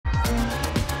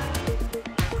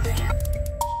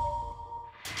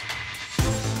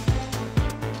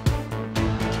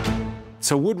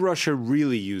So would Russia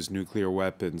really use nuclear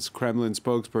weapons? Kremlin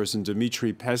spokesperson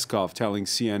Dmitry Peskov telling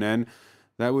CNN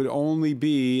that would only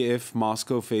be if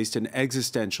Moscow faced an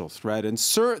existential threat, and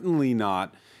certainly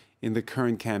not in the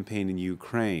current campaign in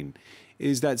Ukraine.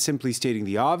 Is that simply stating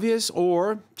the obvious,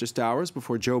 or just hours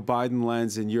before Joe Biden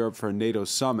lands in Europe for a NATO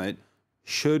summit,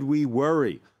 should we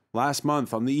worry? Last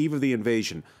month, on the eve of the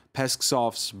invasion,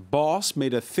 Peskov's boss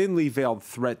made a thinly veiled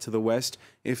threat to the West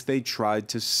if they tried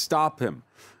to stop him.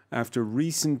 After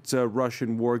recent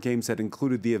Russian war games that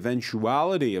included the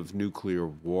eventuality of nuclear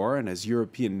war, and as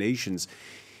European nations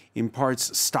in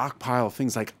parts stockpile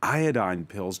things like iodine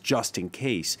pills just in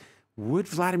case, would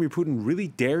Vladimir Putin really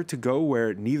dare to go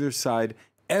where neither side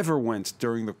ever went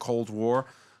during the Cold War?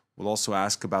 We'll also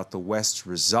ask about the West's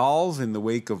resolve in the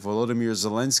wake of Volodymyr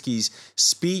Zelensky's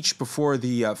speech before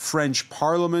the French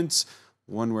Parliament,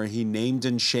 one where he named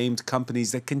and shamed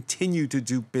companies that continue to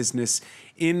do business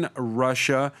in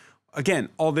Russia. Again,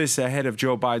 all this ahead of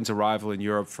Joe Biden's arrival in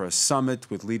Europe for a summit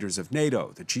with leaders of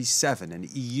NATO, the G7, and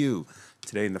EU.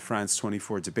 Today in the France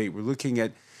 24 debate, we're looking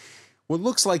at what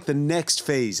looks like the next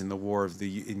phase in the war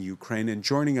in Ukraine. And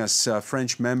joining us,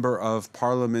 French member of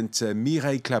Parliament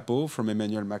Mireille Clapeau from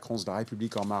Emmanuel Macron's La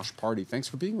République En Marche party. Thanks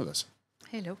for being with us.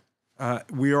 Hello.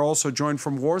 We are also joined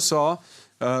from Warsaw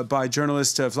by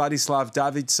journalist Vladislav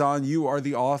Davidson. You are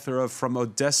the author of From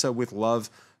Odessa with Love,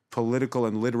 Political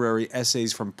and Literary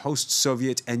Essays from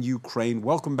Post-Soviet and Ukraine.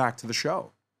 Welcome back to the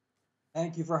show.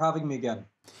 Thank you for having me again.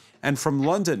 And from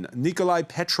London, Nikolai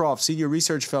Petrov, Senior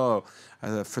Research Fellow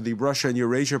for the Russia and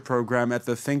Eurasia program at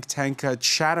the think tank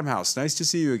Chatham House. Nice to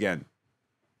see you again.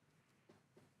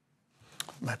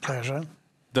 My pleasure.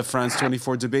 The France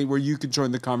 24 debate, where you could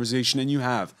join the conversation, and you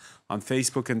have on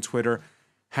Facebook and Twitter,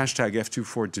 hashtag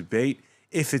F24debate.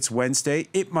 If it's Wednesday,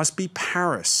 it must be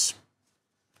Paris.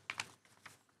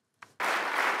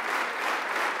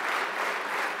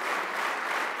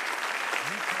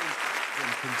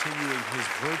 Continuing his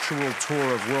virtual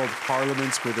tour of world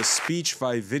parliaments with a speech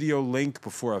via video link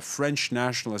before a French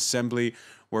National Assembly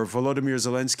where Volodymyr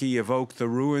Zelensky evoked the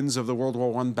ruins of the World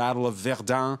War I Battle of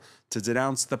Verdun to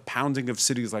denounce the pounding of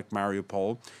cities like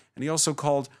Mariupol. And he also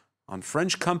called on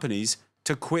French companies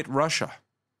to quit Russia.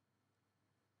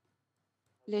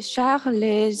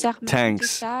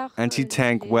 Tanks,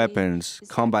 anti-tank weapons,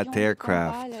 combat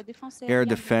aircraft, air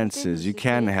defenses, you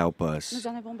can help us.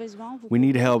 We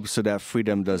need help so that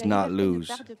freedom does not lose.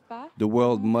 The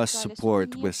world must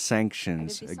support with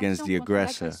sanctions against the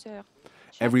aggressor.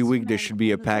 Every week there should be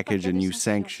a package of new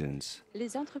sanctions.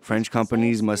 French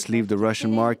companies must leave the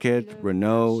Russian market,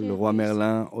 Renault, Leroy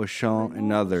Merlin, Auchan,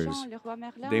 and others.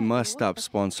 They must stop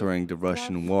sponsoring the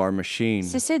Russian war machine.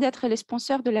 Cessez d'être les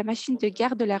sponsors de la machine de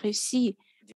guerre de la Russie.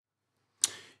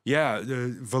 Yeah,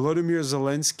 Volodymyr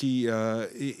Zelensky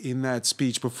in that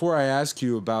speech. Before I ask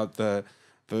you about the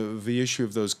issue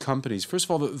of those companies, first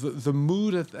of all, the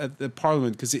mood at the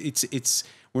parliament, because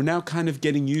we're now kind of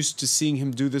getting used to seeing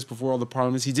him do this before all the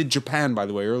parliaments. He did Japan, by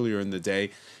the way, earlier in the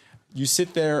day. You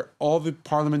sit there, all the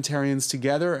parliamentarians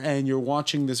together, and you're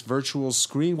watching this virtual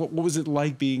screen. What was it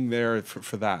like being there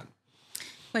for that?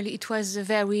 Well, it was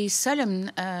very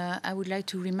solemn. I would like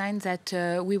to remind that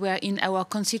we were in our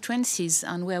constituencies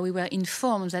and where we were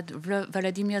informed that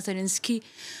Volodymyr Zelensky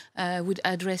would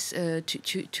address to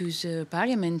the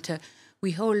parliament.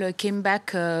 We all came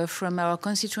back from our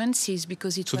constituencies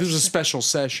because it was... So this was a special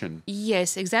session?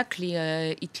 Yes, exactly.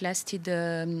 It lasted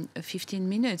 15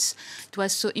 minutes. It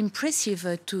was so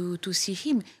impressive to see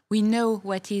him. We know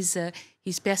what is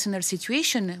his personal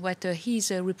situation, what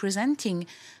he's representing.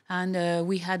 And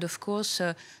we had, of course,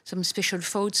 some special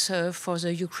thoughts for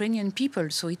the Ukrainian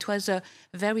people. So it was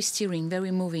very stirring,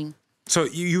 very moving. So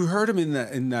you heard him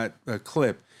in that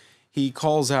clip. He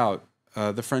calls out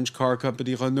the French car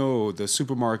company Renault, the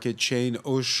supermarket chain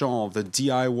Auchan, the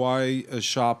DIY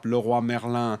shop Leroy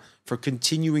Merlin for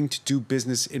continuing to do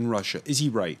business in Russia. Is he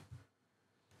right?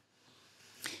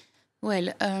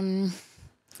 Well,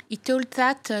 he told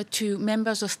that to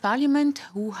members of parliament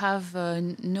who have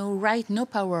no right, no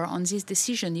power on this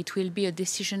decision. It will be a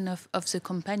decision of the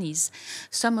companies.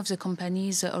 Some of the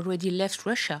companies already left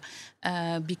Russia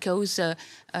because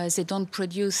they don't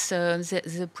produce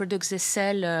the products they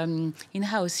sell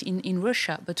in-house in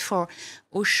Russia. But for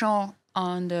Auchan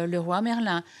and Leroy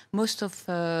Merlin, most of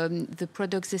the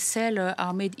products they sell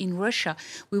are made in Russia.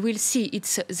 We will see.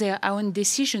 It's their own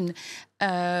decision.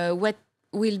 What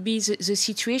will be the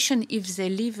situation if they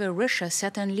leave Russia?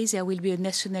 Certainly there will be a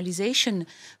nationalization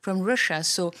from Russia.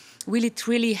 So will it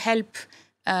really help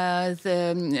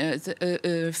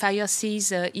the fire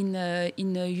cease in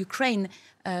Ukraine.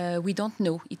 We don't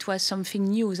know. It was something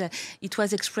new. It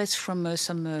was expressed from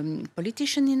some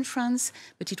politician in France,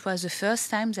 but it was the first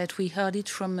time that we heard it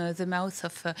from the mouth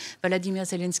of Vladimir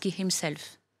Zelensky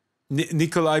himself.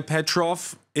 Nikolai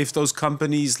Petrov, if those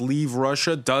companies leave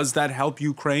Russia, does that help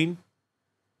Ukraine?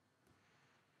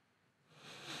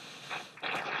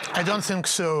 I don't think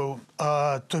so,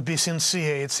 to be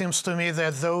sincere. It seems to me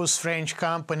that those French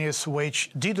companies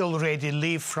which did already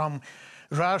leave from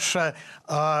Russia,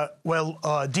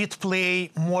 did play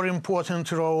more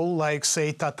important role, like,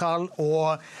 say, Total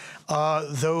or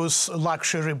those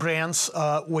luxury brands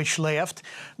which left.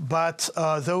 But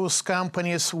those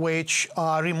companies which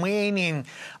are remaining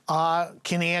are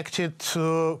connected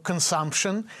to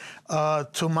consumption,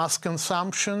 to mass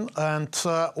consumption, and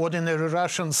ordinary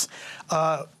Russians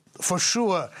for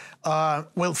sure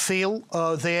will feel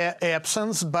their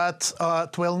absence, but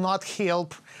it will not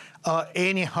help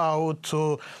anyhow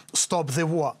to stop the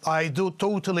war. I do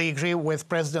totally agree with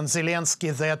President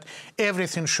Zelensky that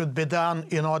everything should be done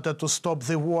in order to stop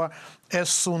the war as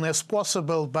soon as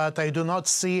possible, but I do not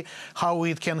see how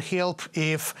it can help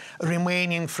if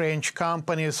remaining French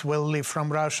companies will leave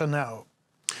from Russia now.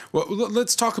 Well,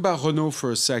 let's talk about Renault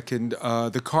for a second.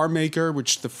 The car maker,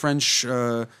 which the French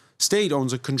state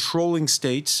owns a controlling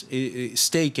stake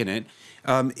in it.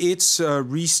 It's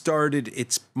restarted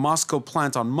its Moscow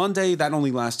plant on Monday. That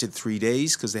only lasted 3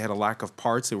 days because they had a lack of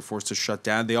parts. They were forced to shut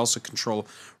down. They also control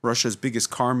Russia's biggest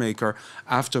car maker,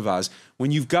 Avtovaz.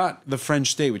 When you've got the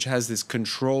French state, which has this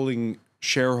controlling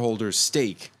shareholder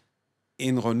stake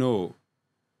in Renault,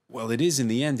 well, it is in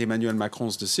the end Emmanuel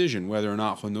Macron's decision whether or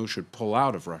not Renault should pull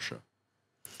out of Russia.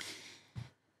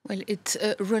 Well,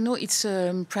 Renault. It's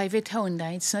private owned.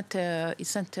 It's not a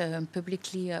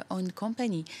publicly owned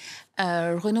company.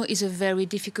 Renault is a very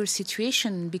difficult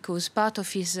situation because part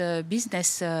of his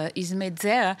business is made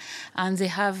there, and they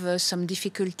have some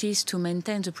difficulties to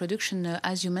maintain the production,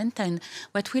 as you mentioned.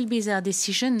 What will be their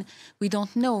decision? We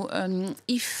don't know.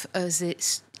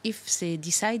 If they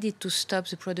decided to stop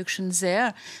the production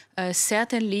there,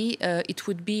 certainly it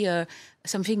would be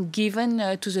something given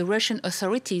to the Russian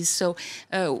authorities. So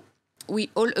we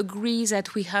all agree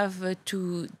that we have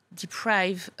to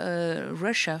deprive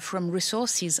Russia from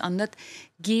resources and not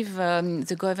give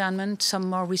the government some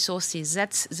more resources.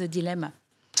 That's the dilemma.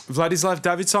 Vladislav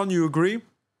Davidson, you agree?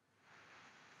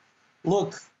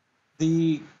 Look,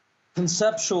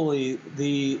 conceptually,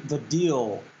 the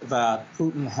deal that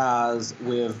Putin has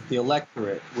with the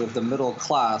electorate, with the middle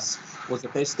class, was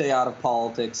that they stay out of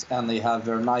politics and they have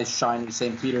their nice, shiny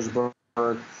St. Petersburg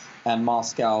and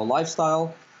Moscow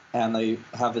lifestyle, and they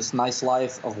have this nice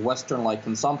life of Western-like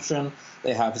consumption.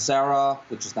 They have Zara,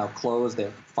 which is now closed. They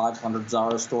have 500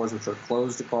 Zara stores, which are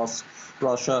closed across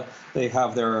Russia. They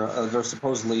have they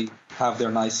supposedly have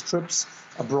their nice trips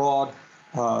abroad.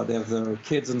 They have their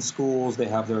kids in schools. They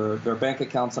have their bank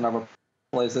accounts in other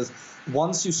places.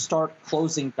 Once you start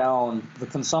closing down the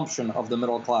consumption of the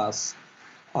middle class,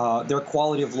 their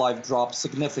quality of life drops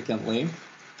significantly,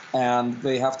 and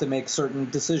they have to make certain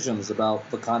decisions about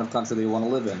the kind of country they want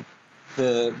to live in.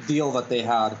 The deal that they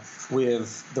had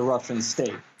with the Russian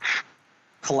state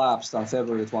collapsed on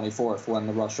February 24th when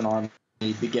the Russian army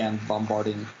began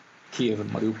bombarding Kiev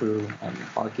and Mariupol and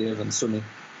Kharkiv and Sumy.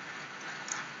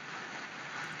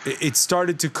 It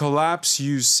started to collapse,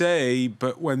 you say,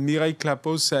 but when Mireille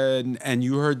Clapeau said, and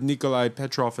you heard Nikolai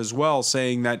Petrov as well,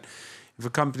 saying that if a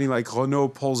company like Renault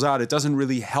pulls out, it doesn't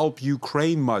really help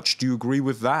Ukraine much. Do you agree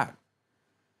with that?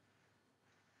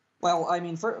 Well, I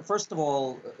mean, first of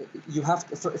all, you have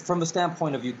to, from the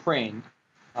standpoint of Ukraine,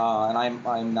 and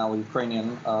I'm now a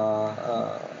Ukrainian.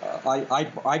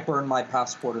 I burned my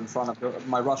passport in front of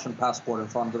my Russian passport in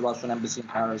front of the Russian embassy in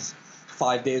Paris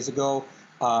 5 days ago.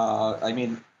 I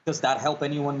mean, does that help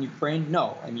anyone in Ukraine?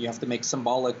 No. I mean, you have to make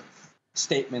symbolic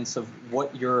statements of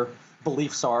what your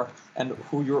beliefs are and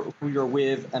who you're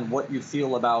with and what you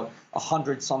feel about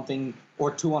 100-something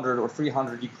or 200 or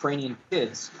 300 Ukrainian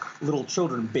kids, little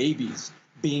children, babies,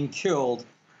 being killed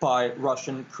by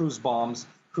Russian cruiser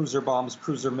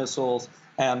missiles,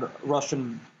 and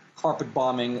Russian carpet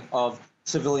bombing of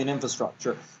civilian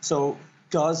infrastructure. So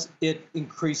does it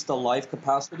increase the life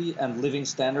capacity and living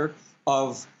standard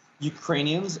of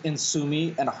Ukrainians in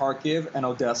Sumy and Kharkiv and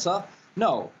Odessa?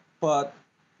 No, but,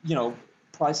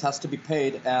 price has to be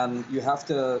paid, and you have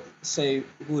to say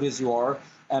who it is you are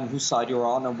and whose side you're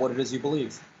on and what it is you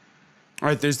believe. All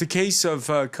right, there's the case of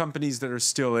companies that are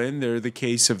still in. There's the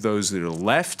case of those that are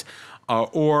left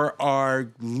or are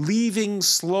leaving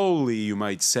slowly, you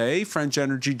might say. French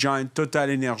energy giant Total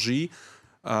Energy,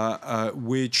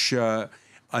 which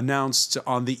announced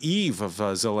on the eve of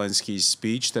Zelensky's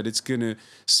speech that it's going to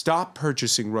stop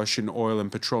purchasing Russian oil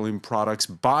and petroleum products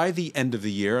by the end of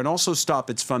the year and also stop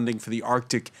its funding for the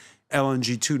Arctic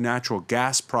LNG-2 natural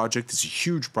gas project. It's a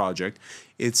huge project.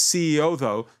 Its CEO,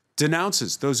 though,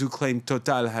 denounces those who claim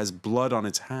Total has blood on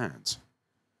its hands.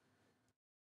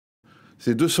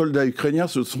 Ces deux soldats ukrainiens,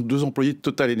 ce sont deux employés de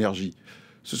Total Energy.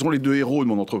 Ce sont les deux héros de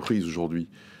mon entreprise aujourd'hui.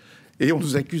 Et on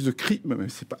nous accuse de crime, mais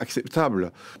c'est pas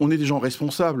acceptable. On est des gens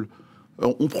responsables.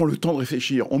 On prend le temps de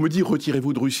réfléchir. On me dit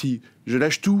retirez-vous de Russie. Je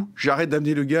lâche tout, j'arrête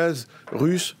d'amener le gaz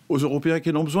russe aux Européens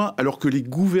qui en ont besoin, alors que les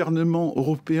gouvernements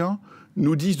européens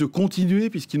nous disent de continuer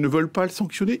puisqu'ils ne veulent pas le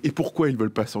sanctionner. Et pourquoi ils ne veulent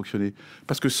pas le sanctionner?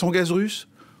 Parce que sans gaz russe,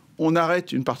 on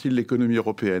arrête une partie de l'économie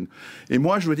européenne. Et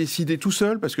moi, je dois décider tout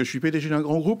seul, parce que je suis PDG d'un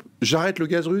grand groupe, j'arrête le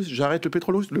gaz russe, j'arrête le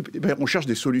pétrole russe. On cherche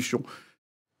des solutions.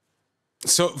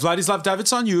 So, Vladislav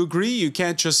Davidson, you agree? You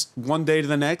can't just one day to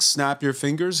the next snap your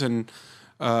fingers and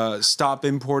stop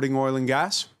importing oil and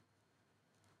gas?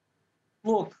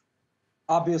 Look,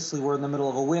 obviously we're in the middle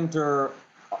of a winter.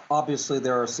 Obviously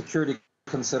there are security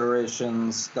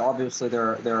considerations. Obviously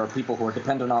there are people who are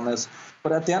dependent on this.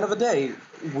 But at the end of the day,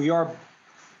 we are,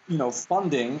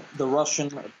 funding the Russian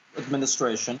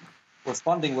administration. We're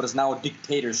funding what is now a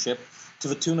dictatorship to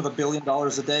the tune of $1 billion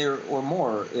a day or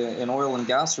more in oil and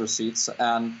gas receipts.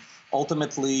 And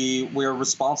ultimately, we're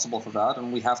responsible for that,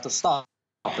 and we have to stop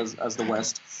as the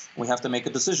West. We have to make a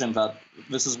decision that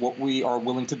this is what we are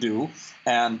willing to do.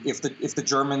 And if the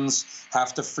Germans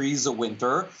have to freeze a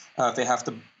winter, if they have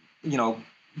to,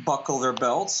 buckle their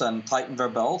belts and tighten their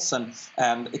belts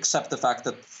and accept the fact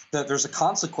that there's a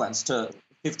consequence to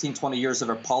 15, 20 years of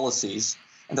their policies,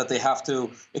 and that they have to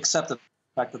accept the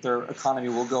fact that their economy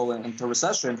will go into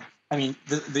recession. I mean,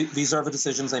 these are the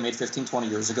decisions they made 15, 20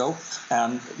 years ago.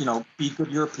 And, be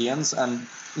good Europeans and,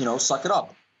 suck it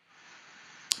up.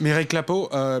 Mireille Clapeau,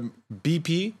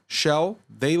 BP, Shell,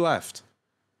 they left.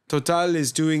 Total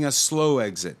is doing a slow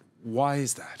exit. Why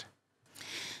is that?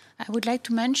 I would like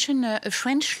to mention a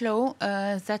French law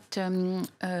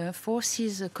that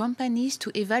forces companies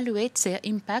to evaluate their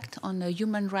impact on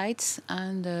human rights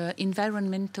and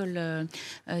environmental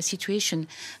situation.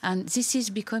 And this is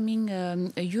becoming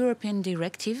a European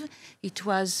directive. It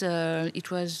was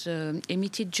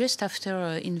emitted just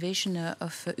after invasion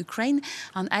of Ukraine.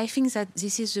 And I think that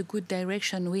this is a good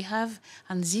direction we have.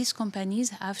 And these companies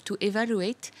have to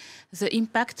evaluate the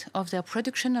impact of their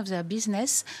production, of their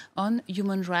business on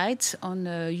human rights, on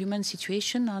human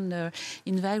situation, on the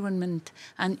environment.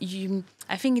 And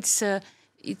I think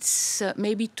it's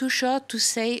maybe too short to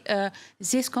say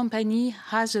this company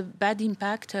has a bad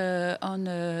impact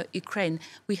on Ukraine.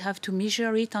 We have to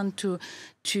measure it and to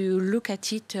look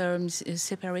at it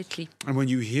separately. And when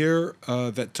you hear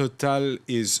that Total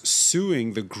is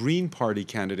suing the Green Party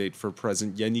candidate for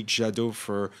president, Yannick Jadot,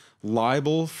 for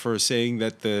libel, for saying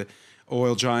that the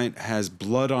oil giant has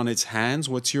blood on its hands,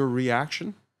 what's your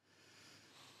reaction?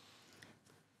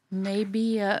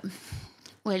 Maybe,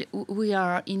 well, we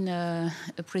are in a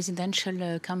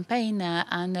presidential campaign,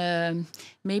 and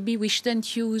maybe we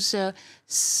shouldn't use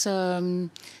so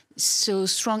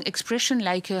strong expression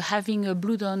like having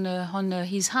blood on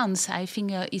his hands. I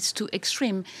think it's too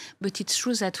extreme, but it's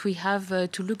true that we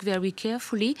have to look very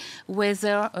carefully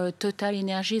whether Total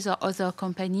Energies or other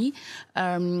company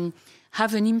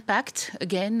have an impact,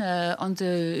 again, on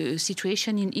the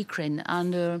situation in Ukraine.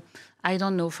 And I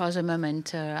don't know for the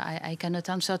moment. I cannot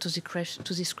answer to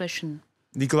this question.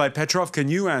 Nikolai Petrov, can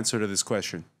you answer to this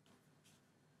question?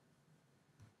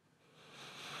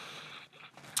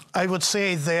 I would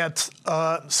say that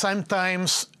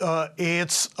sometimes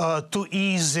it's too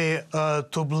easy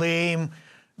to blame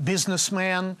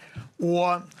businessmen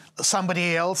or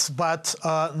somebody else, but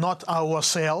not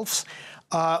ourselves.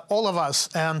 All of us,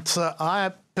 and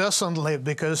I personally,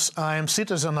 because I am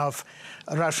citizen of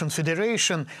Russian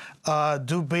Federation,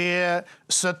 do bear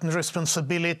certain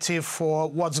responsibility for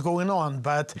what's going on.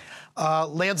 But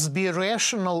let's be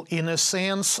rational in a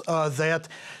sense that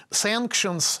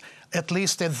sanctions, at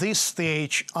least at this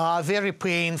stage, are very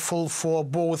painful for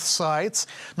both sides,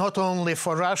 not only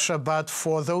for Russia, but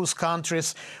for those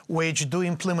countries which do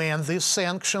implement these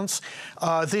sanctions.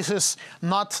 This is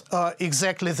not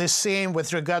exactly the same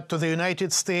with regard to the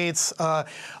United States,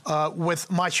 with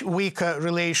much weaker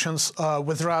relations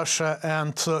with Russia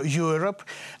and Europe.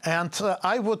 And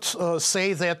I would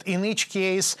say that in each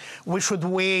case we should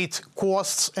weigh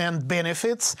costs and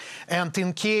benefits, and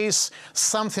in case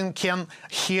something can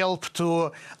help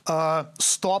to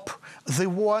stop the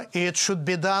war, it should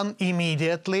be done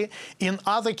immediately. In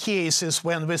other cases,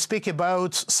 when we speak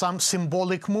about some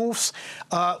symbolic moves,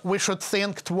 we should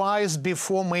think twice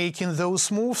before making those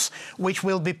moves, which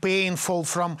will be painful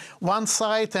from one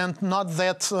side and not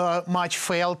that much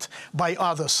felt by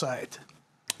other side.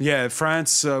 Yeah,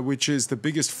 France, which is the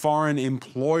biggest foreign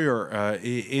employer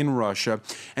in Russia.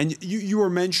 And you were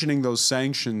mentioning those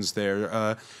sanctions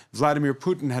there. Vladimir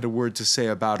Putin had a word to say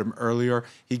about them earlier.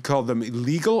 He called them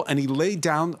illegal, and he laid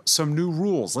down some new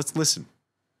rules. Let's listen.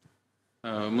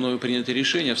 I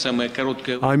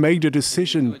made a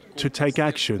decision to take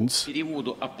actions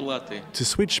to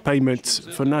switch payments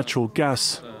for natural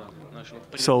gas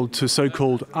sold to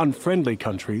so-called unfriendly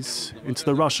countries into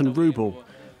the Russian ruble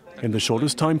in the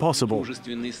shortest time possible.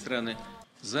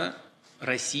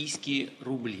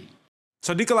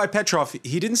 So Nikolai Petrov,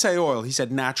 he didn't say oil, he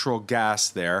said natural gas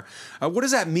there. What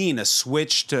does that mean, a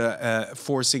switch to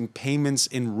forcing payments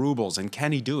in rubles, and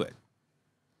can he do it?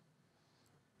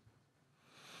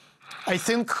 I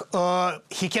think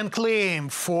he can claim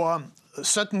for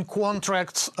certain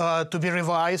contracts to be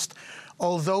revised,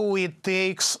 although it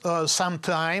takes some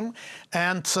time.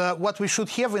 And what we should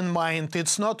have in mind,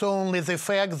 it's not only the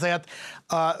fact that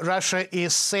Russia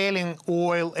is selling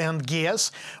oil and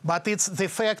gas, but it's the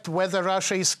fact whether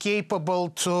Russia is capable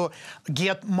to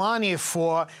get money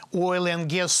for oil and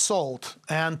gas sold.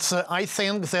 And I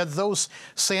think that those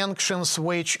sanctions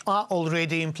which are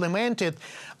already implemented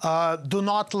do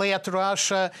not let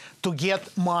Russia to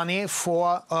get money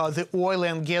for the oil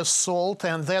and gas sold,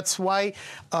 and that's why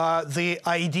the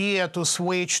idea to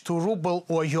switch to ruble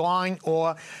or yuan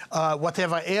or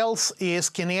whatever else is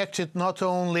connected not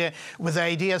only with the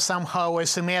idea somehow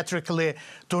asymmetrically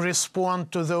to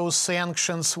respond to those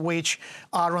sanctions which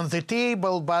are on the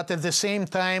table, but at the same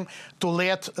time to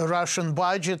let Russian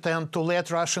budget and to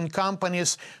let Russian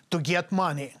companies to get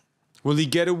money. Will he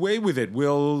get away with it?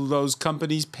 Will those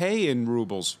companies pay in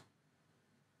rubles?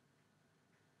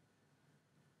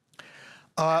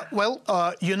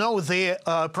 You know, the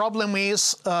problem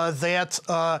is that,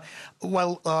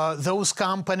 those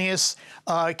companies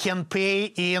can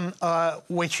pay in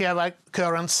whichever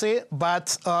currency,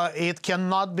 but it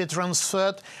cannot be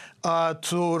transferred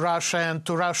to Russia and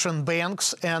to Russian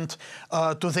banks and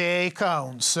to their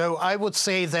accounts. So I would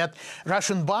say that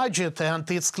Russian budget, and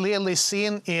it's clearly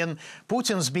seen in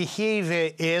Putin's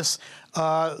behavior, is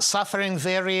suffering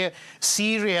very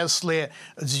seriously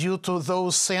due to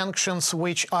those sanctions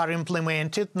which are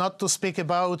implemented, not to speak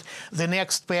about the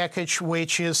next package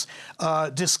which is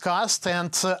discussed.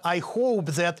 And I hope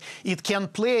that it can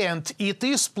play, and it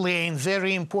is playing,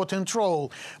 very important role,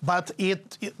 but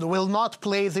it will not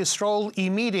play this role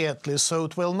immediately. So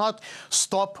it will not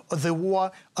stop the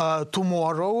war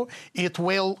tomorrow. It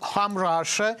will harm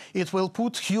Russia. It will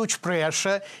put huge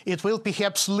pressure. It will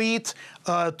perhaps lead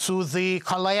to the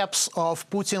collapse of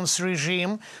Putin's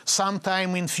regime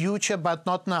sometime in future, but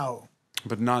not now.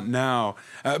 But not now.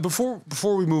 Before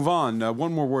we move on,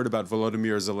 one more word about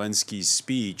Volodymyr Zelensky's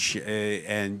speech.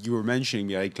 And you were mentioning,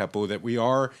 Mireille Clapeau, that we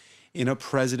are in a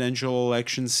presidential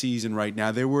election season right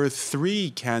now. There were 3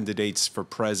 candidates for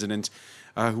president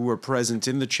who were present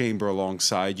in the chamber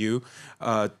alongside you,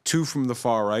 2 from the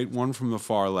far right, 1 from the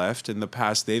far left. In the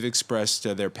past, they've expressed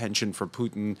their penchant for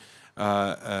Putin,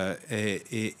 and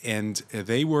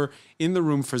they were in the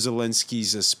room for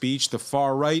Zelensky's speech. The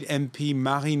far right MP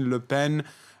Marine Le Pen,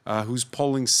 who's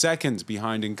polling second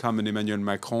behind incumbent Emmanuel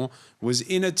Macron, was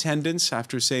in attendance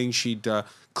after saying she'd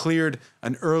cleared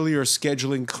an earlier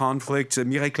scheduling conflict.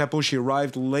 Mireille Clapeau, she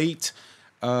arrived late.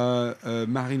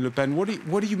 Marine Le Pen, what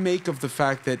do you make of the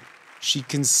fact that she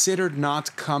considered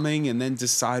not coming and then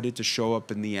decided to show up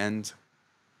in the end?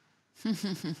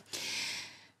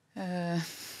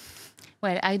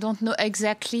 Well, I don't know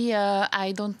exactly.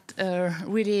 I don't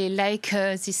really like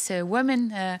this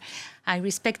woman. I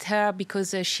respect her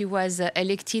because she was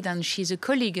elected and she's a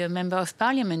colleague, a member of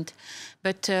parliament.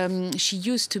 But she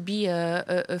used to be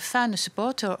a fan, a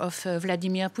supporter of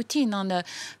Vladimir Putin, and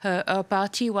her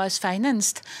party was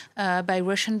financed by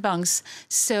Russian banks.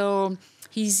 So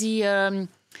isn't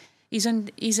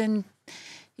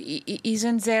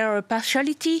there a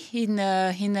partiality in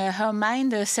her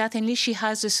mind? Certainly she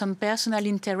has some personal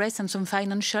interest and some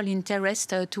financial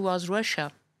interest towards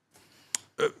Russia.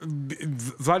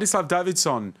 Vladislav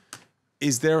Davidson,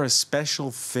 is there a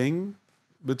special thing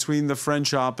between the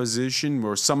French opposition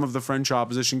or some of the French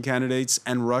opposition candidates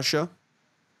and Russia?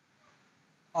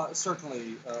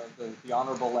 Certainly, the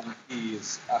honorable MP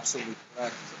is absolutely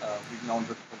correct. We've known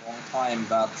for a long time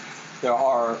that there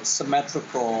are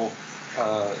symmetrical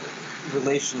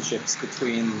relationships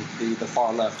between the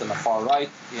far left and the far right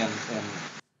in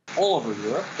all over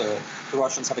Europe. The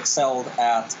Russians have excelled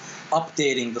at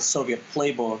updating the Soviet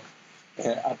playbook,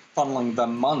 at funneling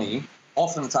them money.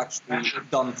 Often it's actually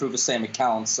done through the same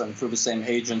accounts and through the same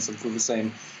agents and through the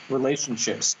same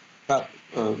relationships that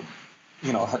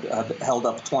had held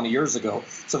up 20 years ago.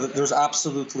 So that there's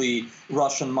absolutely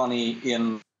Russian money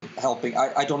in helping.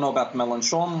 I don't know about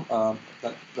Mélenchon.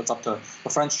 That's up to the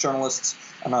French journalists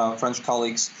and French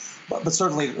colleagues. But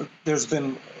certainly there's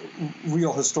been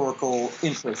real historical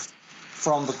interest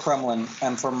from the Kremlin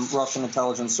and from Russian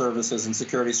intelligence services and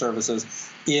security services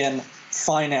in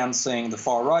financing the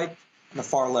far right and the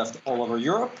far left all over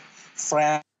Europe.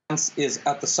 France is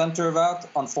at the center of that.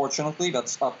 Unfortunately,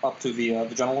 that's up to the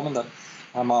gentlewoman that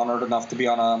I'm honored enough to be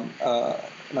on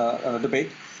a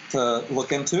debate to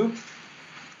look into.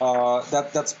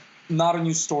 That's not a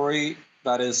new story.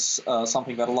 That is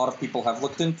something that a lot of people have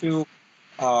looked into.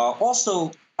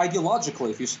 Also,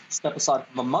 ideologically, if you step aside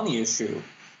from the money issue,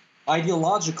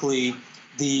 ideologically,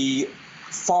 the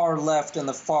far left and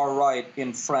the far right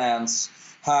in France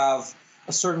have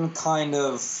a certain kind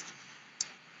of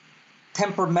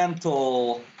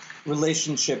temperamental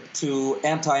relationship to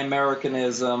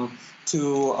anti-Americanism,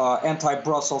 to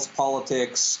anti-Brussels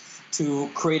politics, to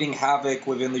creating havoc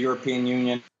within the European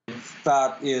Union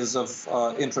that is of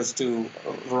interest to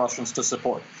the Russians to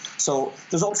support. So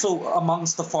there's also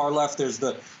amongst the far left, there's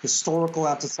the historical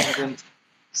antecedent,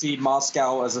 see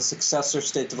Moscow as a successor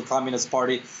state to the Communist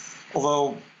Party,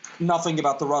 although nothing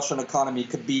about the Russian economy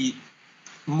could be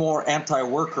more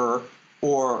anti-worker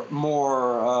or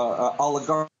more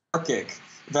oligarchic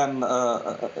than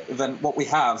what we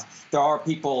have. There are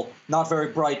people, not very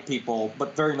bright people,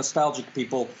 but very nostalgic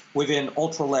people within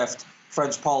ultra-left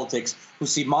French politics who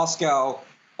see Moscow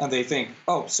and they think,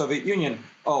 oh, Soviet Union,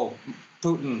 oh,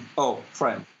 Putin, oh,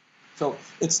 friend. So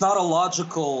it's not a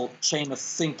logical chain of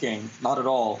thinking, not at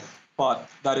all, but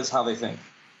that is how they think.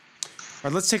 All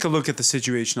right, let's take a look at the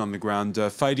situation on the ground.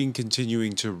 Fighting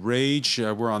continuing to rage.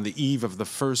 We're on the eve of the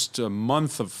first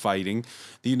month of fighting.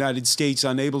 The United States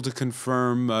unable to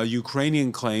confirm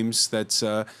Ukrainian claims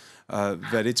that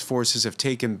its forces have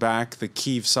taken back the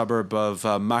Kyiv suburb of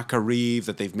Makariv,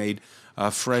 that they've made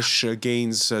fresh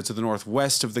gains to the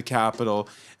northwest of the capital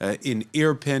in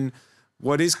Irpin.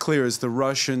 What is clear is the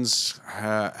Russians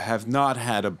have not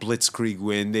had a blitzkrieg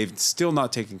win. They've still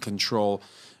not taken control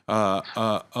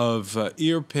of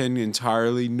Irpin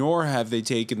entirely, nor have they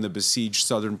taken the besieged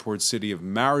southern port city of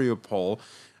Mariupol,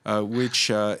 which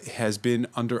has been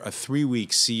under a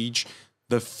 3-week siege.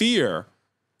 The fear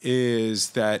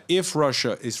is that if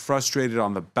Russia is frustrated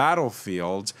on the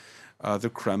battlefield, the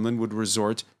Kremlin would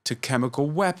resort to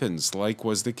chemical weapons, like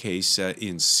was the case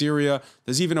in Syria.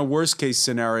 There's even a worst-case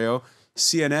scenario.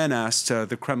 CNN asked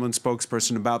the Kremlin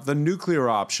spokesperson about the nuclear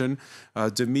option,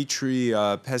 Dmitry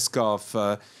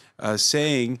Peskov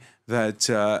saying that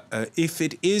if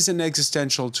it is an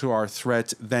existential to our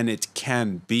threat, then it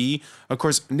can be. Of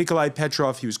course, Nikolai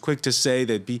Petrov, he was quick to say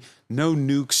there'd be no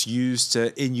nukes used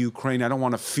in Ukraine. I don't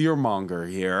want to fearmonger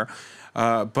here,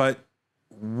 but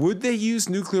would they use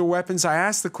nuclear weapons? I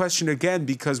asked the question again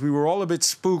because we were all a bit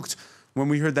spooked when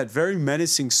we heard that very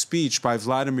menacing speech by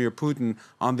Vladimir Putin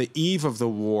on the eve of the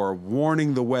war,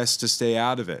 warning the West to stay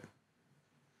out of it.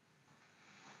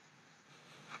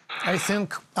 I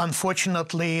think,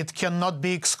 unfortunately, it cannot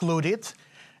be excluded.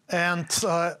 And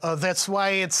that's why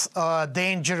it's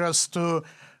dangerous to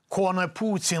corner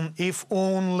Putin if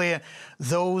only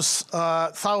those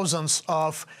thousands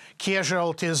of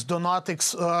casualties do not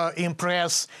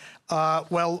impress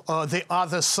the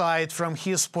other side from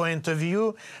his point of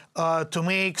view, to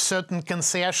make certain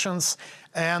concessions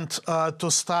and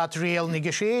to start real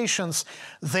negotiations,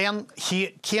 then he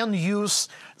can use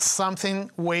something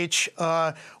which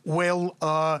will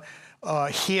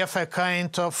have a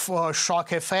kind of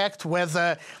shock effect,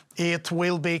 whether it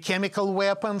will be chemical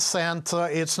weapons, and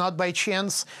it's not by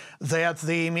chance that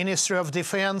the Ministry of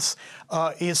Defense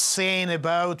is saying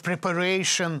about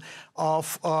preparation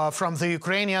of from the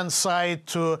Ukrainian side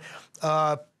to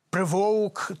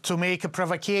provoke, to make a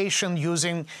provocation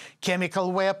using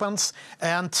chemical weapons,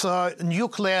 and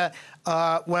nuclear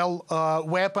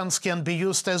weapons can be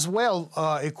used as well.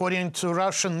 According to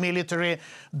Russian military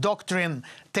doctrine,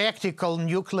 tactical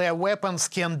nuclear weapons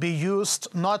can be used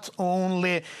not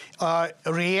only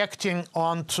reacting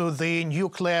onto the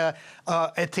nuclear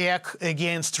attack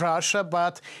against Russia,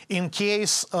 but in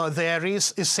case there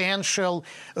is essential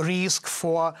risk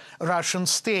for Russian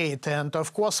state. And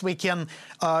of course, we can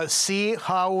see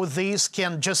how this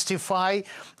can justify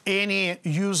any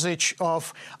usage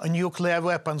of nuclear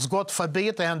weapons. God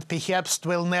forbid, and perhaps it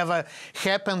will never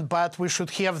happen, but we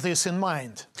should have this in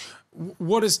mind.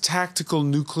 What does tactical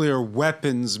nuclear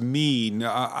weapons mean?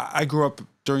 I grew up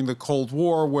during the Cold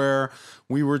War, where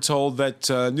we were told that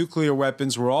nuclear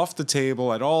weapons were off the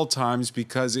table at all times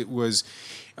because it was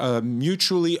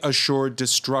mutually assured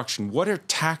destruction. What are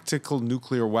tactical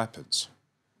nuclear weapons?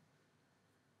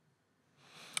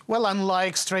 Well,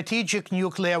 unlike strategic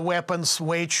nuclear weapons,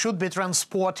 which should be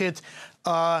transported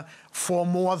for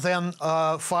more than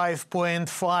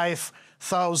 5.5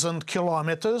 thousand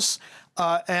kilometers,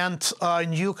 and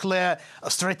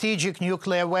strategic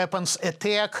nuclear weapons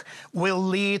attack will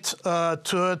lead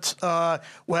to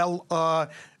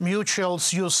mutual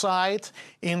suicide.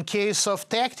 In case of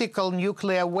tactical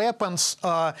nuclear weapons,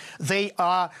 they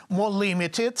are more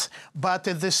limited, but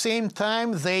at the same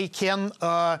time they can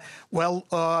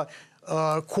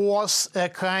cause a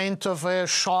kind of a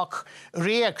shock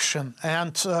reaction.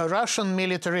 And Russian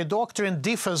military doctrine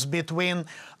differs between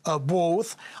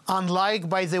both, unlike,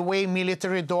 by the way,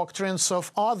 military doctrines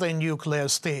of other nuclear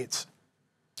states.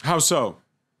 How so?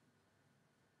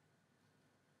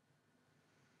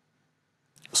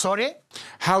 Sorry?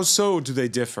 How so do they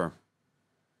differ?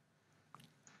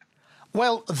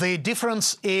 Well, the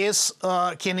difference is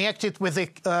connected with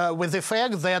the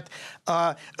fact that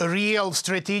a real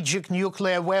strategic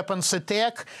nuclear weapons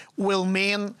attack will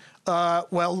mean,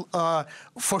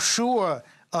 for sure,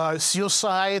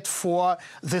 suicide for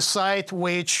the side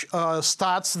which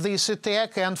starts this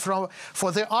attack and for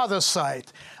the other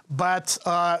side. But,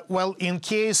 in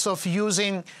case of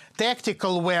using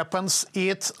tactical weapons,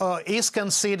 it is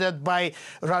considered by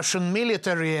Russian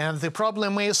military. And the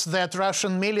problem is that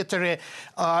Russian military,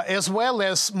 as well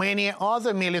as many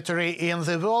other military in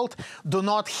the world, do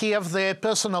not have the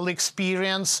personal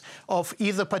experience of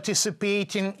either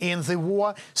participating in the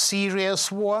war,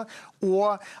 serious war,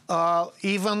 or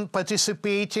even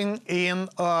participating in,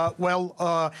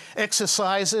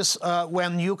 exercises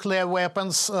when nuclear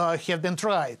weapons have been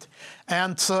tried.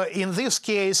 And in this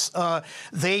case,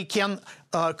 they can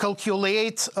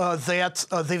calculate that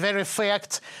the very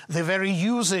fact, the very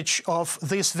usage of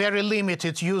this very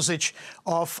limited usage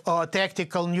of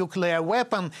tactical nuclear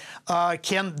weapon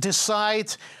can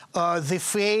decide the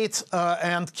fate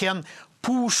and can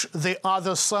push the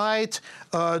other side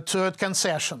toward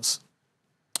concessions.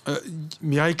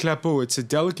 Mihai Clapeau, it's a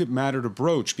delicate matter to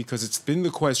broach because it's been the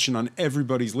question on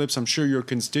everybody's lips. I'm sure your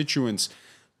constituents,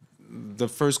 the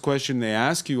first question they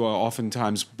ask you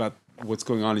oftentimes about what's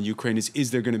going on in Ukraine is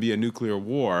there going to be a nuclear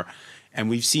war? And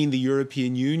we've seen the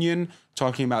European Union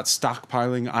talking about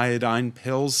stockpiling iodine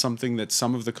pills, something that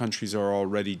some of the countries are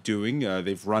already doing.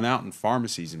 They've run out in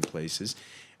pharmacies in places.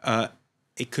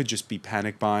 It could just be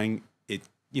panic buying.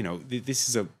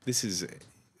 This is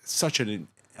such an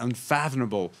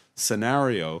unfathomable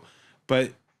scenario.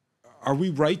 But are we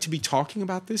right to be talking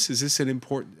about this? Is this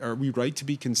are we right to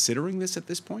be considering this at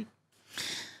this point?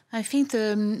 I think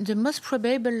the most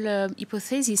probable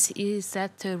hypothesis is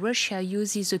that Russia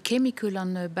uses a chemical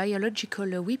and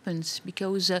biological weapons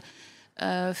because,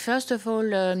 first of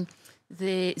all,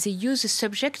 they use a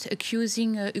subject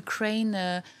accusing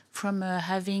Ukraine from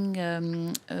having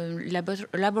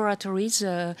laboratories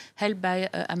held by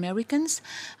Americans.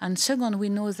 And second, we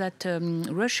know that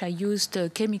Russia used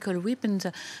chemical weapons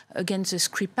against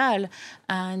Skripal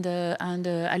and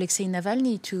Alexei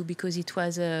Navalny too, because it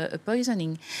was a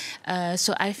poisoning.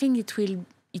 So I think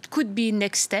it could be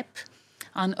next step.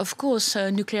 And of course,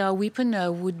 a nuclear weapon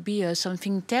would be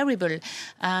something terrible.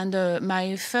 And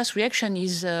my first reaction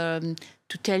is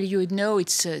to tell you, no,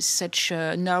 it's such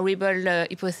an horrible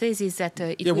hypothesis that it will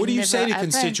never happen. What do you say to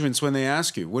constituents when they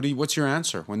ask you? What's your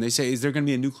answer? When they say, is there going to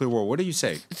be a nuclear war? What do you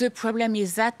say? The problem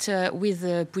is that with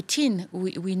Putin,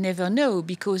 we never know,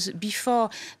 because before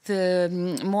the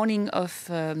morning of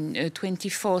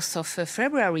 24th of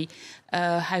February,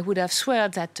 I would have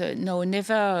sworn that no,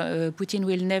 never, Putin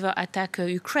will never attack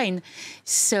Ukraine.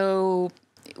 So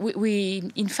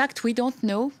in fact, we don't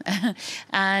know,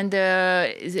 and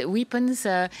the weapons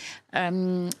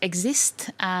exist,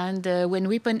 and when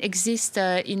weapons exist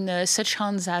in such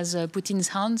hands as Putin's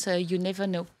hands, you never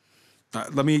know.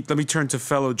 Let me turn to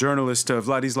fellow journalist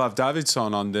Vladislav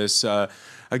Davidson on this.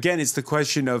 Again, it's the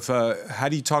question of how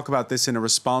do you talk about this in a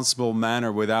responsible manner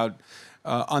without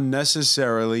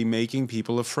unnecessarily making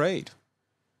people afraid?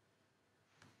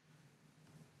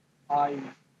 I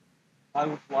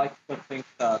would like to think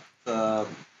that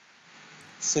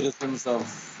citizens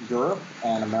of Europe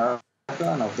and America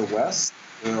and of the West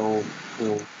will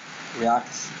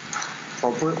react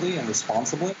appropriately and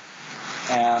responsibly,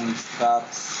 and that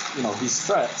these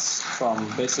threats from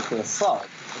basically a thug,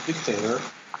 a dictator,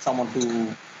 someone who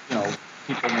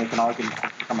people make an argument to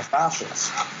become a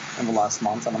fascist in the last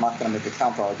month, and I'm not going to make a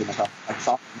counter argument like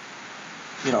something.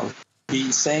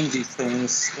 He's saying these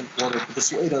things in order to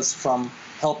dissuade us from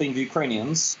helping the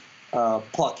Ukrainians,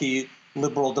 plucky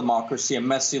liberal democracy, a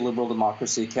messy liberal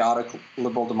democracy, chaotic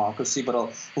liberal democracy, but a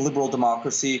liberal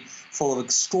democracy full of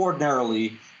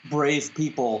extraordinarily brave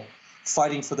people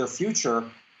fighting for their future.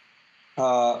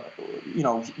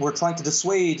 We're trying to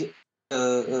dissuade.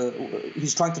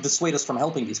 He's trying to dissuade us from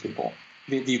helping these people,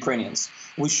 the Ukrainians.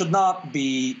 We should not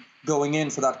be going in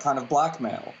for that kind of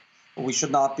blackmail. We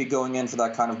should not be going in for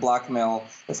that kind of blackmail,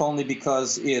 if only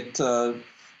because it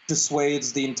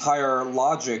dissuades the entire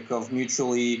logic of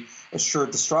mutually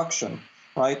assured destruction,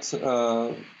 right?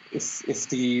 If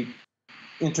the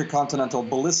intercontinental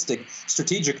ballistic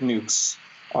strategic nukes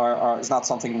is not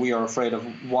something we are afraid of,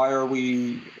 why are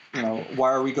we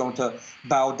going to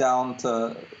bow down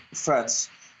to threats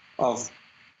of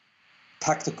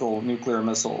tactical nuclear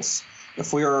missiles?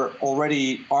 If we are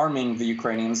already arming the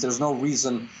Ukrainians, there's no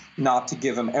reason not to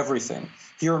give them everything.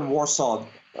 Here in Warsaw,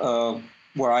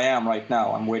 where I am right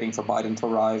now, I'm waiting for Biden to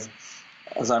arrive.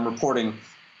 As I'm reporting,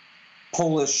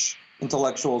 Polish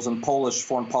intellectuals and Polish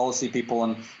foreign policy people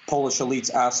and Polish elites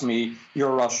ask me,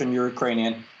 "You're Russian, you're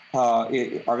Ukrainian. Are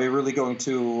they really going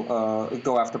to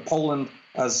go after Poland?"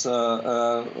 As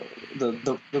the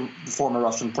former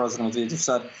Russian president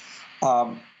said,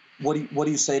 what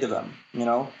do you say to them?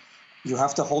 You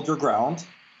have to hold your ground.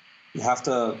 You have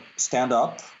to stand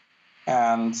up,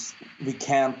 and we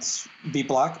can't be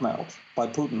blackmailed by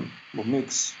Putin with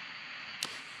nukes.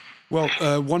 Well,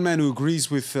 one man who agrees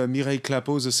with Mireille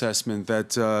Clapeau's assessment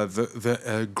that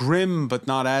the grim but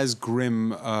not as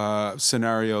grim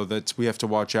scenario that we have to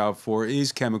watch out for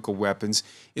is chemical weapons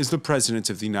is the President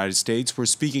of the United States. We're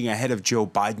speaking ahead of Joe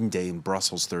Biden Day in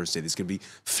Brussels Thursday. There's going to be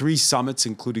 3 summits,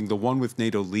 including the one with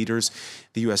NATO leaders.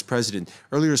 The U.S. President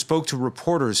earlier spoke to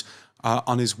reporters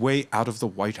on his way out of the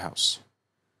White House.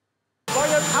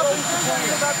 How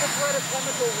concerned about the threat of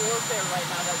chemical warfare right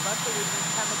now, that Russia would use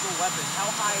chemical weapons? How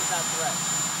high is that threat?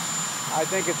 I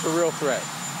think it's a real threat.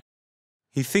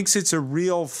 He thinks it's a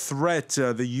real threat,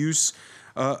 the use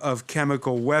of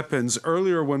chemical weapons.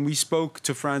 Earlier, when we spoke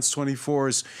to France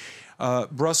 24's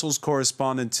Brussels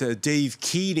correspondent Dave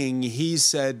Keating, he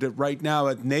said that right now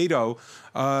at NATO,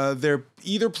 they're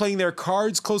either playing their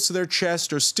cards close to their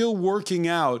chest or still working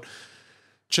out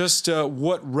just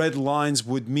what red lines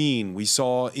would mean. We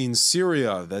saw in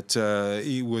Syria that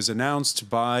it was announced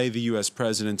by the U.S.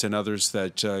 president and others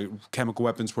that chemical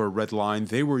weapons were a red line.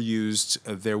 They were used.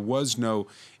 There was no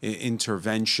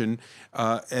intervention.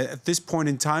 At this point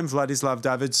in time, Vladislav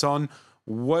Davidson,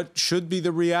 what should be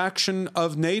the reaction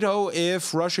of NATO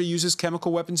if Russia uses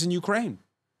chemical weapons in Ukraine?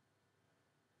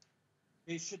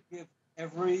 They should give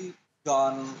every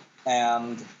gun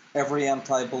and every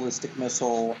anti-ballistic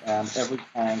missile and every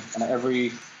tank and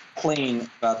every plane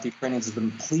that the Ukrainians have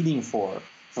been pleading for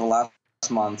the last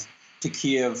month to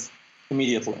Kiev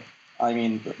immediately. I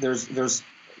mean, there's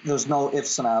no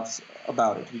ifs and ands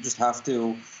about it. You just have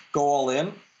to go all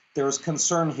in. There's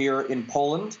concern here in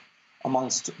Poland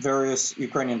amongst various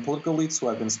Ukrainian political elites who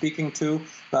I've been speaking to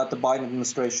that the Biden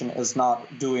administration is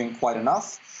not doing quite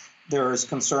enough. There is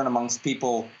concern amongst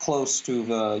people close to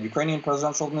the Ukrainian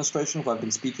presidential administration who I've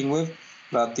been speaking with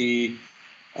that the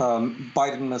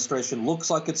Biden administration looks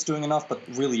like it's doing enough, but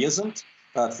really isn't.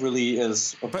 That really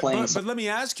is playing. But let me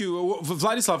ask you,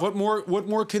 Vladislav, what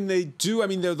more can they do? I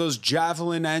mean, there are those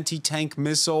Javelin anti-tank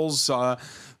missiles.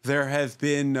 There have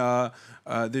been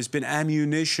there's been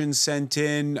ammunition sent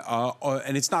in,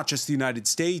 and it's not just the United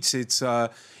States.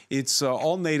 It's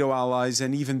all NATO allies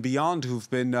and even beyond who've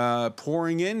been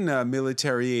pouring in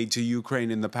military aid to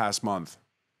Ukraine in the past month.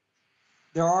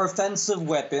 There are offensive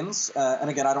weapons, and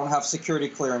again, I don't have security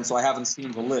clearance, so I haven't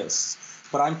seen the list.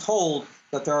 But I'm told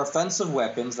that there are offensive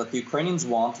weapons that the Ukrainians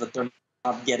want that they're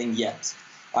not getting yet.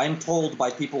 I'm told by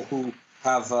people who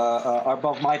have are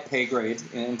above my pay grade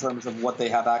in terms of what they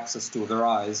have access to, their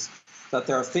eyes, that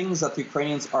there are things that the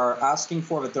Ukrainians are asking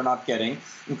for that they're not getting,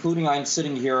 including I'm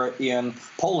sitting here in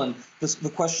Poland,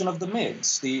 the question of the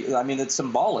MiGs. I mean, it's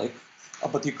symbolic,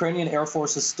 but the Ukrainian Air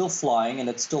Force is still flying and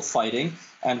it's still fighting,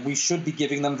 and we should be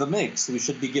giving them the MiGs. We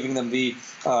should be giving them the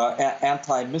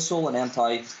anti-missile and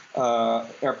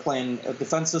anti-airplane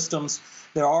defense systems.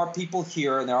 There are people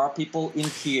here and there are people in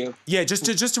Kiev. Yeah, just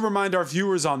to remind our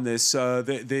viewers on this,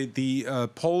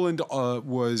 Poland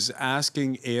was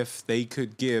asking if they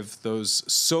could give those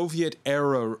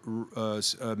Soviet-era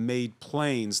made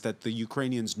planes that the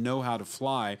Ukrainians know how to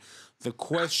fly. The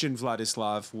question,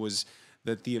 Vladislav, was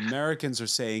that the Americans are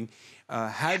saying,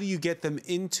 how do you get them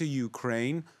into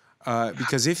Ukraine?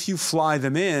 Because if you fly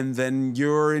them in, then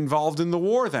you're involved in the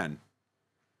war then.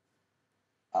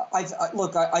 I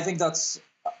think that's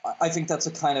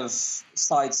a kind of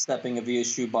sidestepping of the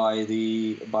issue by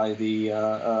the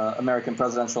American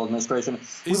presidential administration.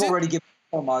 We've already given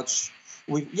so much.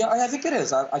 I think it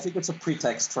is. I think it's a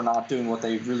pretext for not doing what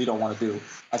they really don't want to do.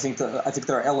 I think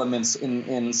there are elements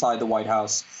inside the White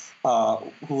House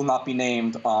who will not be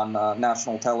named on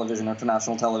national television or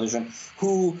international television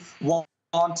who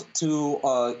want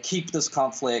to keep this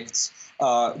conflict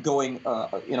going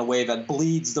in a way that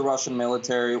bleeds the Russian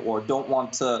military, or don't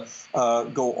want to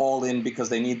go all in because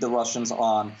they need the Russians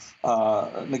on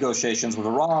negotiations with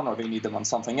Iran, or they need them on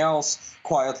something else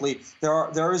quietly.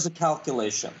 There is a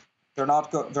calculation. They're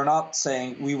not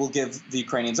saying we will give the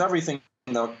Ukrainians everything.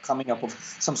 They're coming up with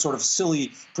some sort of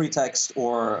silly pretext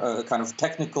or a kind of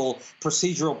technical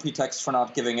procedural pretext for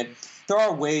not giving it. There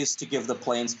are ways to give the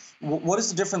planes. What is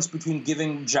the difference between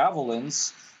giving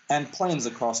javelins and planes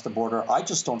across the border? I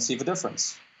just don't see the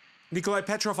difference. Nikolai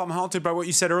Petrov, I'm haunted by what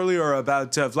you said earlier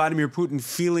about Vladimir Putin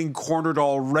feeling cornered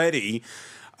already.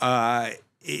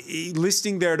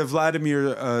 Listening there to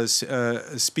Vladimir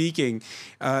speaking,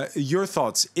 your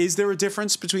thoughts. Is there a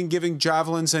difference between giving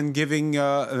javelins and giving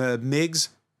MiGs?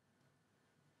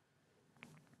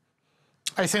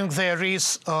 I think there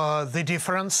is the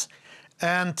difference.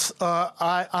 And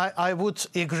I would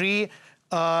agree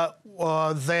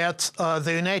that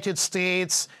the United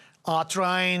States are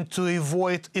trying to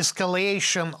avoid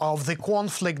escalation of the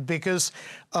conflict, because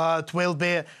it will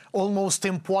be almost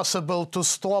impossible to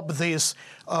stop this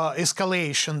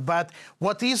escalation. But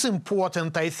what is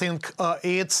important, I think,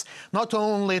 it's not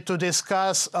only to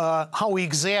discuss how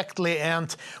exactly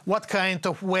and what kind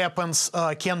of weapons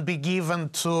can be given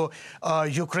to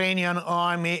Ukrainian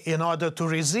army in order to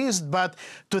resist, but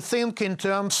to think in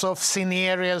terms of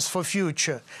scenarios for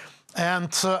future.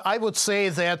 And I would say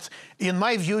that, in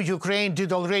my view, Ukraine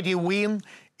did already win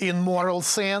in moral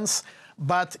sense,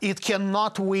 but it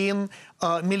cannot win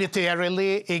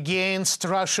militarily against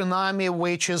Russian army,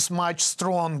 which is much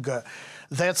stronger.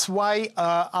 That's why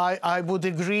I would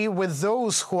agree with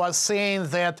those who are saying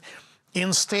that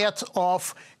instead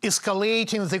of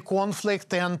escalating the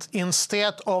conflict and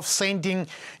instead of sending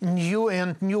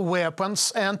new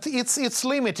weapons, and it's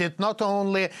limited not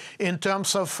only in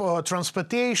terms of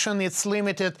transportation, it's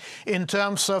limited in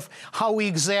terms of how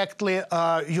exactly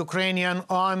Ukrainian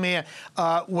army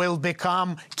will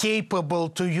become capable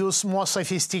to use more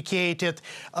sophisticated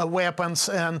weapons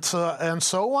and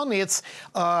so on. It's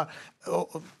a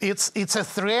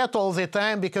threat all the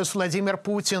time, because Vladimir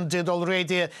Putin did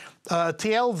already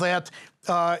tell that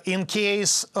in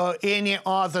case any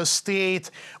other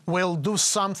state will do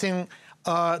something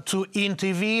to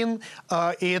intervene,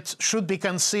 it should be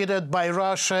considered by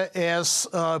Russia as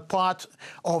part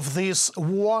of this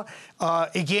war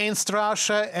against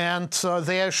Russia, and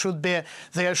there should be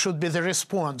the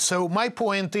response. So my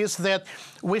point is that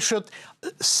we should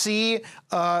see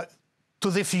to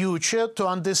the future, to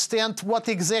understand what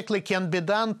exactly can be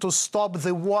done to stop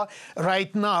the war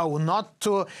right now, not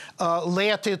to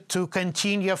let it to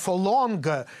continue for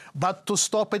longer, but to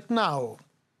stop it now.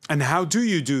 And how do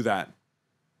you do that?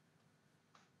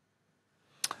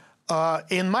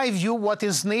 In my view, what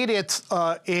is needed,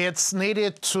 it's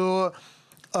needed to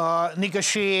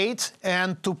negotiate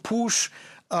and to push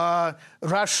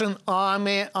Russian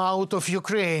army out of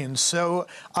Ukraine. So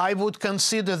I would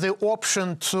consider the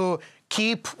option to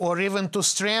keep or even to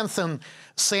strengthen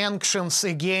sanctions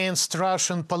against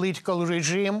Russian political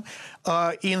regime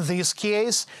in this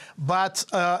case, but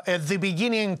at the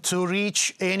beginning to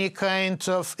reach any kind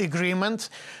of agreement,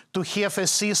 to have a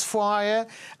ceasefire,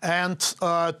 and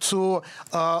to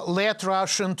let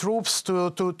Russian troops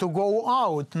to go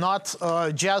out, not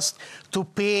just to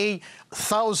pay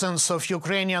thousands of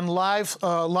Ukrainian lives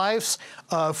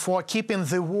for keeping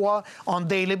the war on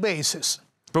daily basis.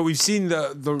 But we've seen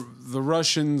the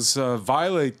Russians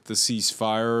violate the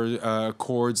ceasefire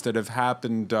accords that have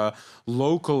happened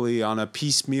locally on a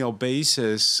piecemeal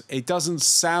basis. It doesn't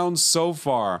sound so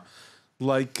far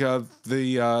like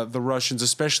the Russians,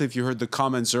 especially if you heard the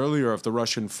comments earlier of the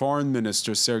Russian Foreign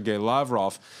Minister Sergei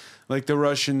Lavrov, like the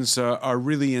Russians are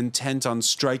really intent on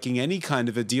striking any kind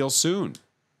of a deal soon.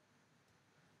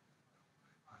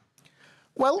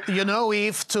 Well, you know,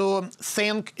 if to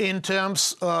think in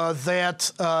terms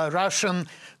that Russian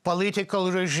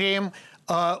political regime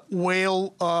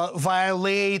will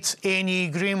violate any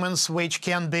agreements which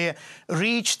can be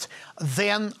reached,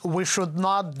 then we should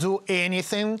not do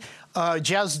anything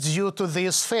just due to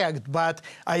this fact. But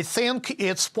I think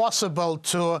it's possible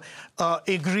to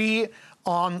agree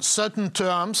on certain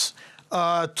terms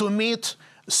to meet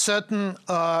certain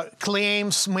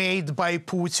claims made by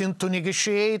Putin, to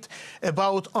negotiate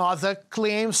about other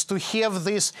claims, to have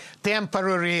this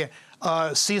temporary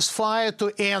ceasefire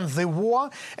to end the war,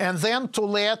 and then to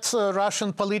let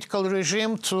Russian political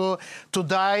regime to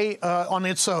die on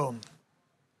its own.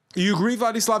 You agree,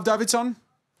 Vladislav Davidson?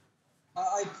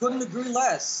 I couldn't agree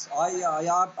less.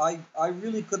 I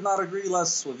really could not agree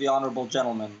less with the honorable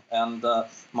gentleman and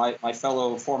my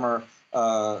fellow former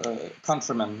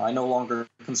countrymen. I no longer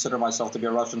consider myself to be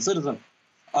a Russian citizen.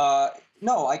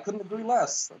 No, I couldn't agree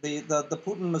less. The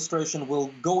Putin administration will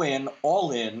go in,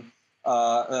 all in.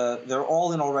 They're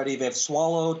all in already. They've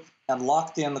swallowed and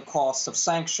locked in the costs of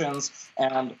sanctions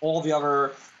and all the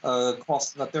other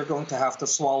costs that they're going to have to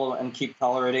swallow and keep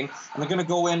tolerating. And they're going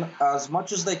to go in as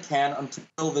much as they can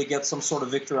until they get some sort of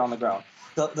victory on the ground.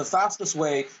 The fastest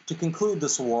way to conclude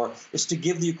this war is to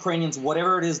give the Ukrainians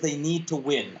whatever it is they need to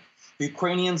win. The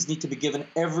Ukrainians need to be given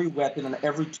every weapon and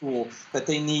every tool that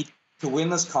they need to win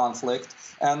this conflict,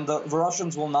 and the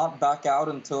Russians will not back out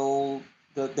until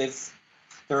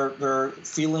they're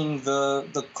feeling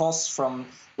the costs from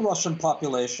the Russian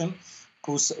population,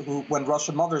 who when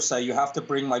Russian mothers say, "You have to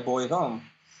bring my boy home,"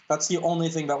 that's the only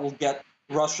thing that will get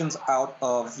Russians out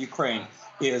of Ukraine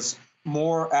is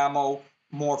more ammo,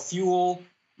 more fuel,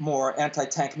 more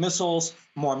anti-tank missiles,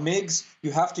 more MiGs.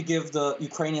 You have to give the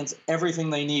Ukrainians everything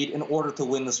they need in order to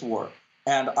win this war.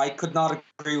 And I could not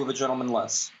agree with the gentleman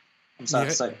less, I'm sad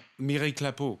to say. Mireille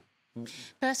Clapeau.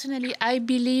 Personally, I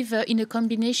believe in a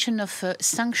combination of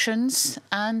sanctions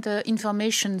and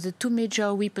information, the two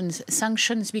major weapons.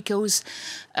 Sanctions because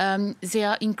they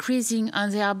are increasing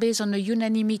and they are based on a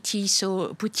unanimity,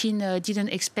 so Putin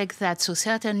didn't expect that. So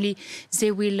certainly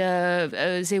they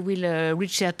will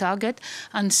reach their target.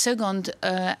 And second,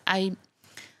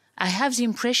 I have the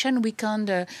impression we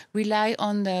can rely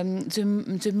on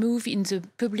the move in the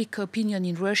public opinion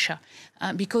in Russia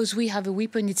because we have a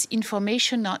weapon, it's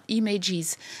information, not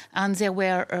images. And there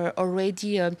were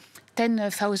already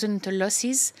 10,000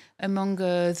 losses among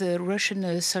the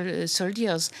Russian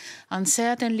soldiers. And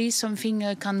certainly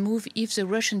something can move if the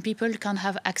Russian people can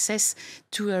have access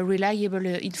to reliable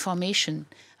information.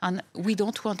 And we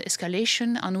don't want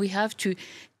escalation, and we have to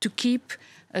keep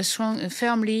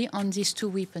firmly on these two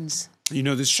weapons. You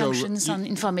know, this show, sanctions and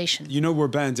information. You know, we're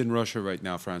banned in Russia right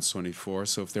now, France 24.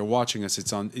 So if they're watching us,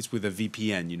 it's with a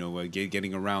VPN. You know,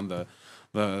 getting around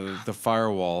the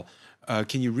firewall.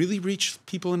 Can you really reach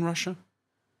people in Russia?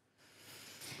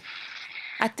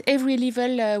 At every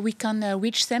level, we can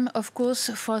reach them. Of course,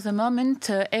 for the moment,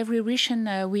 every region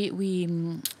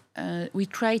we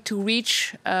try to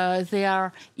reach. They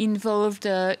are involved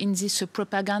in this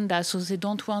propaganda, so they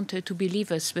don't want to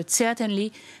believe us. But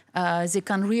certainly, they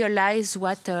can realize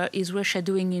what is Russia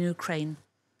doing in Ukraine.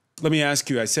 Let me ask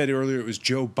you, I said earlier it was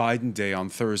Joe Biden Day on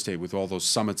Thursday with all those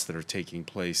summits that are taking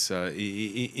place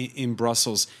in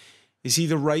Brussels. Is he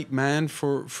the right man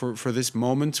for this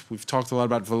moment? We've talked a lot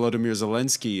about Volodymyr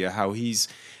Zelensky, how he's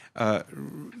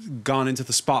gone into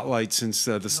the spotlight since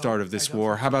the start of this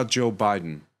war. How about Joe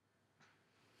Biden?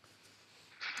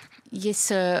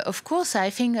 Yes, of course. I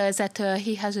think that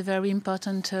he has a very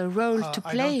important role to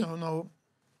play. I don't know.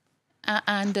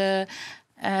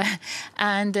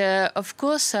 And of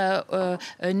course,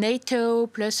 NATO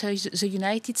plus the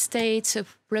United States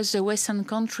plus the Western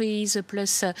countries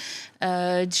plus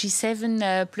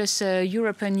G7 plus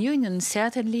European Union,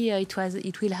 certainly it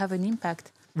will have an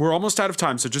impact. We're almost out of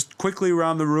time, so just quickly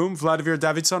around the room.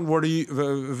 Vladislav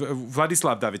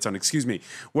Davidson, excuse me.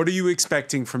 What are you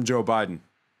expecting from Joe Biden?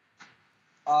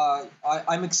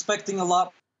 I'm expecting a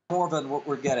lot more than what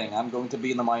we're getting. I'm going to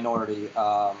be in the minority.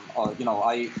 You know,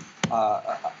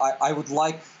 I would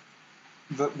like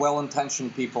the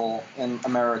well-intentioned people in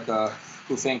America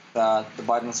who think that the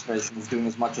Biden administration is doing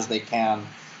as much as they can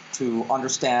to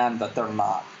understand that they're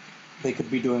not. They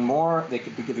could be doing more. They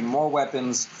could be giving more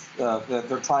weapons.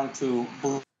 They're trying to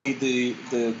bleed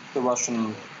the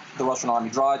Russian army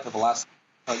dry to the last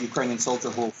Ukrainian soldier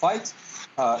who will fight.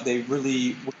 They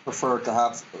really would prefer to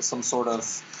have some sort of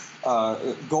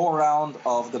go-around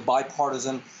of the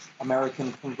bipartisan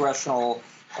American congressional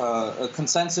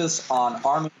consensus on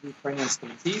arming the Ukrainians to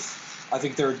the teeth. I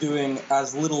think they're doing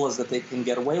as little as that they can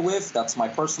get away with. That's my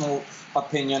personal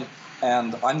opinion.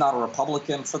 And I'm not a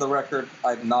Republican, for the record.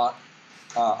 I've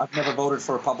never voted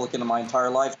for a Republican in my entire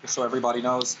life, just so everybody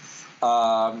knows.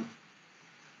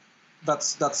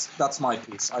 That's my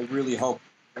piece. I really hope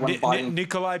when Biden...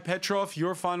 Nikolai Petrov,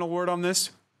 your final word on this?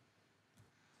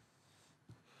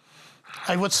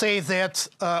 I would say that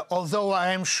although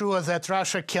I am sure that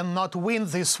Russia cannot win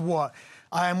this war,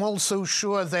 I am also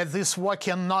sure that this war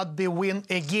cannot be won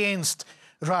against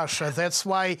Russia. That's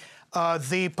why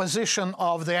the position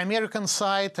of the American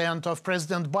side and of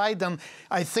President Biden,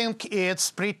 I think it's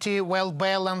pretty well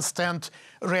balanced and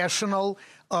rational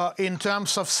in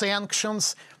terms of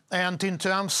sanctions and in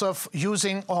terms of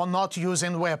using or not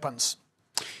using weapons.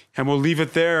 And we'll leave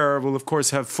it there. We'll, of course,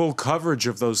 have full coverage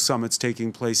of those summits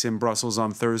taking place in Brussels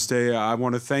on Thursday. I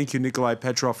want to thank you, Nikolai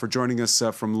Petrov, for joining us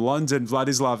from London.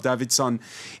 Vladislav Davidson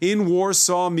in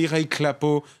Warsaw. Mireille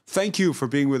Clapeau, thank you for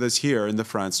being with us here in the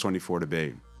France 24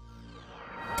 debate.